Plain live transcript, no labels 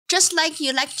Just like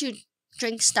you like to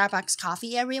drink Starbucks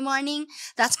coffee every morning,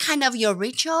 that's kind of your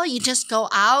ritual. You just go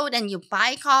out and you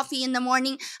buy coffee in the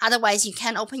morning. Otherwise, you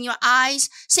can't open your eyes.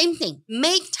 Same thing.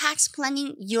 Make tax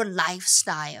planning your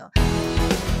lifestyle.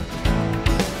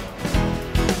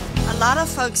 A lot of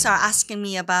folks are asking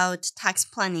me about tax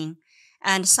planning.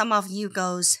 And some of you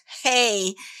goes,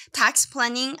 hey, tax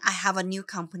planning, I have a new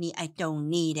company. I don't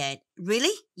need it. Really?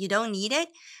 You don't need it?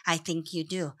 I think you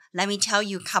do. Let me tell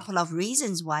you a couple of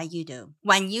reasons why you do.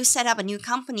 When you set up a new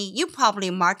company, you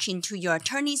probably march into your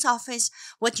attorney's office.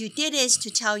 What you did is to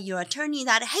tell your attorney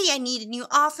that, hey, I need a new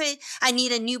office. I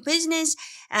need a new business.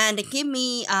 And give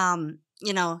me,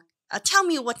 tell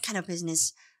me what kind of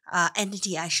business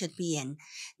entity I should be in.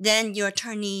 Then your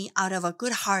attorney, out of a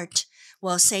good heart,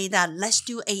 will say that let's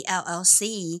do a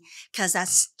LLC because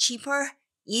that's cheaper,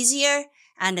 easier,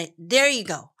 and there you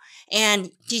go.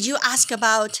 And did you ask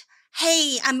about,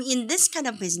 hey, I'm in this kind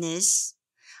of business.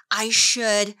 I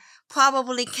should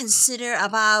probably consider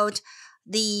about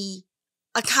the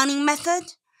accounting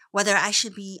method, whether I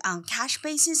should be on cash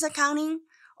basis accounting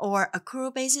or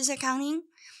accrual basis accounting.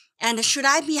 And should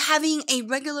I be having a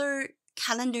regular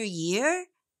calendar year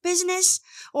business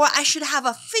or I should have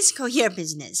a fiscal year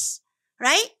business?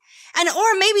 Right? And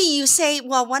or maybe you say,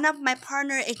 well, one of my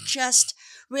partner, it just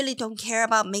really don't care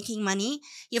about making money.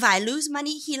 If I lose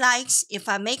money, he likes. If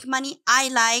I make money, I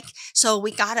like. So we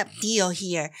got a deal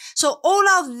here. So all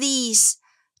of these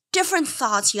different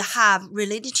thoughts you have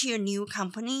related to your new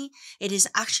company, it is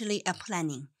actually a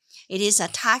planning. It is a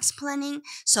tax planning.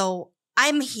 So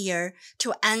I'm here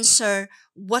to answer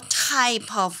what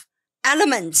type of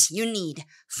elements you need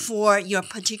for your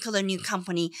particular new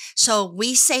company. So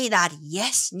we say that,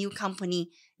 yes, new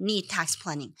company need tax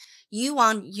planning. You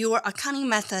want your accounting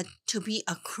method to be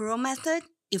accrual method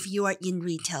if you are in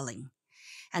retailing.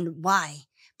 And why?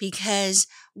 Because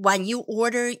when you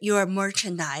order your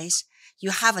merchandise,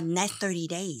 you have a net 30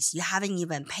 days. You haven't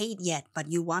even paid yet,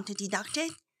 but you want to deduct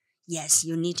it? Yes,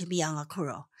 you need to be on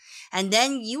accrual. And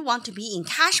then you want to be in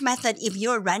cash method if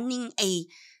you're running a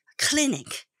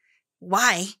clinic.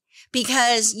 Why?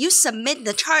 Because you submit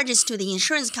the charges to the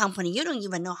insurance company. You don't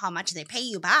even know how much they pay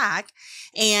you back.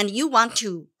 And you want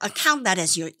to account that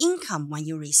as your income when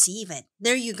you receive it.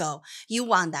 There you go. You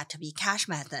want that to be cash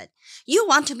method. You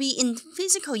want to be in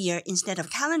fiscal year instead of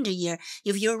calendar year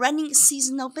if you're running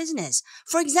seasonal business.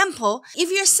 For example, if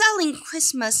you're selling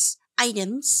Christmas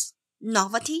items,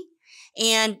 novelty,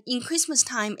 and in Christmas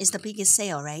time is the biggest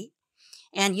sale, right?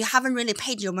 And you haven't really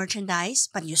paid your merchandise,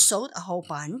 but you sold a whole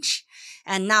bunch.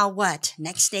 And now what?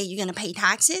 Next day, you're going to pay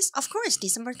taxes? Of course,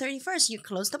 December 31st, you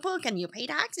close the book and you pay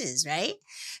taxes, right?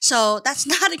 So that's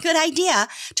not a good idea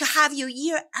to have your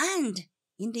year end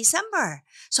in December.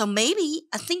 So maybe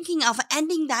thinking of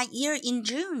ending that year in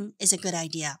June is a good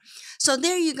idea. So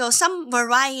there you go. Some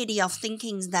variety of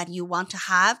thinkings that you want to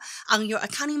have on your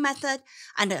accounting method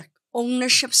and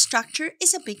ownership structure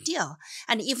is a big deal.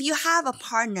 And if you have a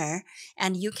partner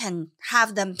and you can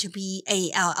have them to be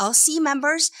a LLC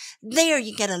members, there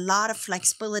you get a lot of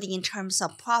flexibility in terms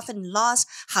of profit and loss,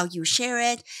 how you share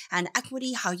it, and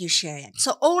equity, how you share it.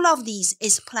 So all of these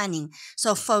is planning.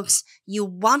 So folks, you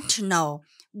want to know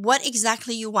what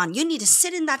exactly you want. You need to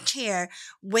sit in that chair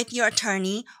with your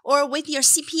attorney or with your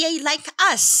CPA like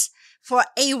us for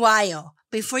a while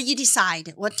before you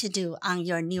decide what to do on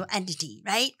your new entity,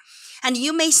 right? And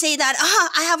you may say that,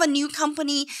 I have a new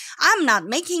company. I'm not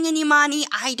making any money.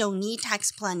 I don't need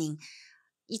tax planning.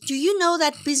 Do you know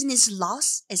that business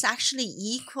loss is actually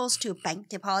equals to bank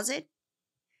deposit?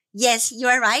 Yes, you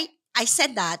are right. I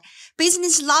said that.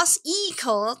 Business loss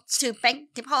equals to bank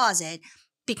deposit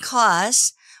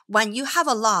because when you have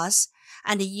a loss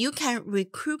and you can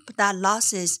recoup that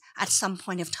losses at some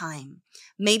point of time,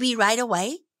 maybe right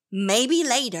away, maybe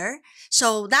later.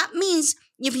 So that means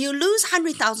if you lose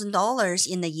 $100,000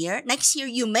 in a year, next year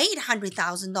you made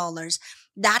 $100,000.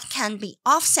 That can be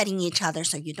offsetting each other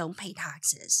so you don't pay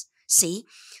taxes. See?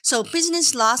 So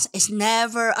business loss is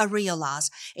never a real loss.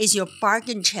 It's your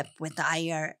bargain chip with the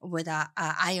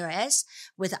IRS,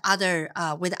 with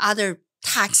other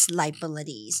tax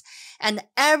liabilities. And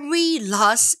every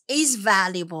loss is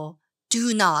valuable.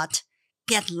 Do not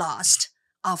get lost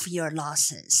of your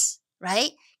losses,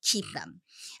 right? Keep them.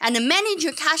 And manage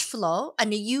your cash flow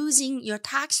and using your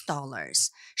tax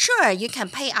dollars. Sure, you can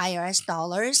pay IRS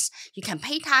dollars. You can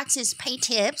pay taxes, pay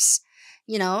tips,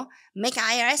 make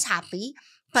IRS happy.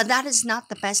 But that is not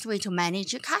the best way to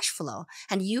manage your cash flow.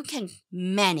 And you can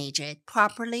manage it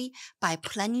properly by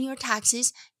planning your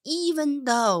taxes, even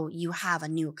though you have a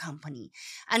new company.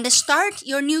 And start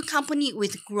your new company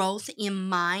with growth in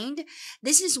mind.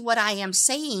 This is what I am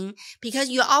saying, because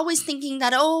you're always thinking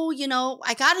that, oh,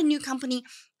 I got a new company.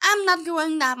 I'm not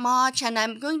growing that much and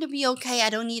I'm going to be okay.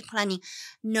 I don't need planning.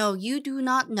 No, you do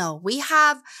not know.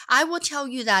 I will tell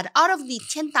you that out of the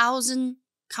 10,000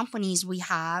 companies we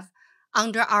have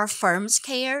under our firm's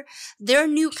care, their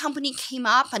new company came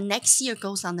up and next year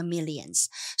goes on the millions.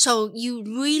 So you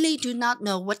really do not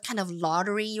know what kind of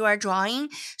lottery you are drawing.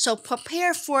 So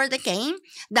prepare for the game.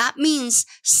 That means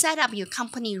set up your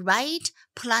company right,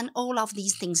 plan all of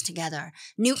these things together.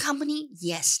 New company,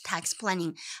 yes, tax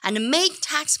planning. And make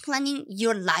tax planning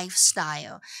your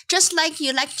lifestyle. Just like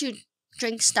you like to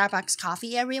drink Starbucks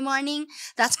coffee every morning.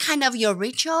 That's kind of your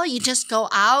ritual. You just go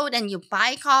out and you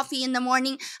buy coffee in the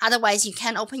morning. Otherwise, you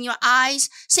can't open your eyes.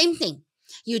 Same thing.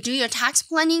 You do your tax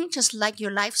planning just like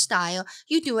your lifestyle.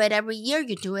 You do it every year.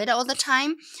 You do it all the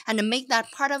time. And to make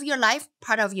that part of your life,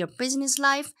 part of your business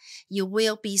life, you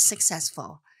will be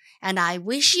successful. And I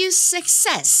wish you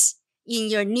success in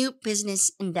your new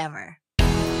business endeavor.